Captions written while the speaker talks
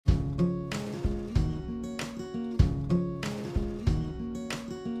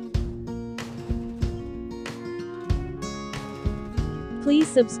Please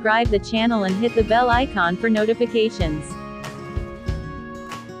subscribe the channel and hit the bell icon for notifications.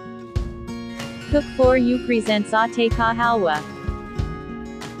 Cook for you presents Atte Halwa.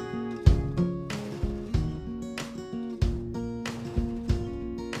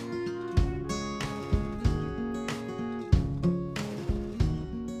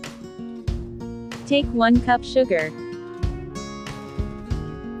 Take 1 cup sugar.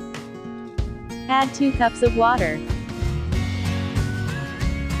 Add 2 cups of water.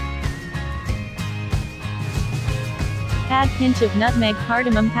 Add pinch of nutmeg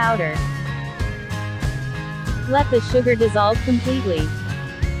cardamom powder. Let the sugar dissolve completely.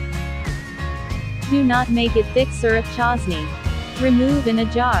 Do not make it thick syrup chutney. Remove in a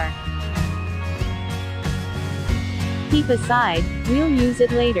jar. Keep aside, we'll use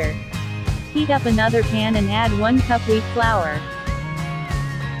it later. Heat up another pan and add 1 cup wheat flour.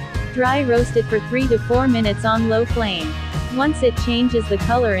 Dry roast it for 3 to 4 minutes on low flame. Once it changes the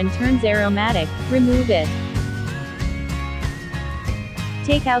color and turns aromatic, remove it.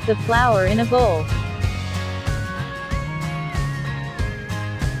 Take out the flour in a bowl.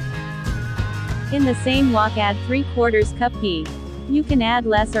 In the same wok add 3/4 cup ghee. You can add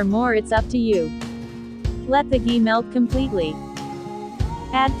less or more, it's up to you. Let the ghee melt completely.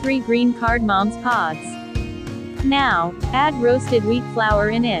 Add 3 green cardamoms pods. Now, add roasted wheat flour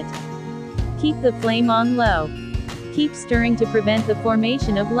in it. Keep the flame on low. Keep stirring to prevent the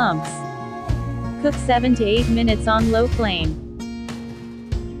formation of lumps. Cook 7 to 8 minutes on low flame.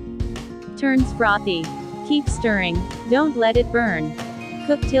 Turns frothy. Keep stirring, don't let it burn.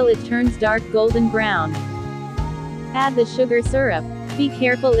 Cook till it turns dark golden brown. Add the sugar syrup. Be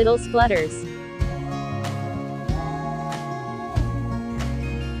careful it'll splutters.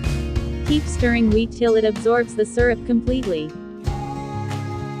 Keep stirring wheat till it absorbs the syrup completely.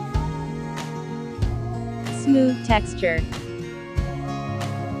 Smooth texture.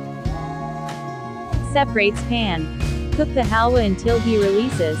 Separates pan. Cook the halwa until ghee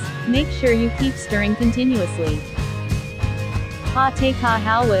releases. Make sure you keep stirring continuously. Atte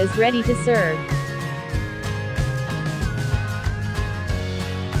halwa is ready to serve.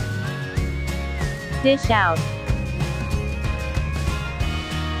 Dish out.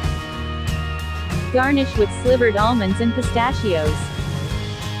 Garnish with slivered almonds and pistachios.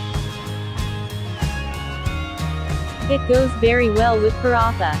 It goes very well with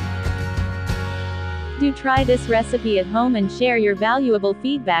paratha. Do try this recipe at home and share your valuable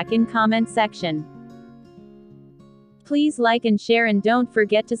feedback in comment section. Please like and share and don't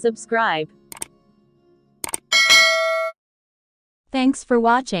forget to subscribe. Thanks for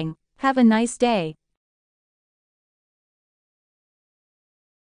watching. Have a nice day.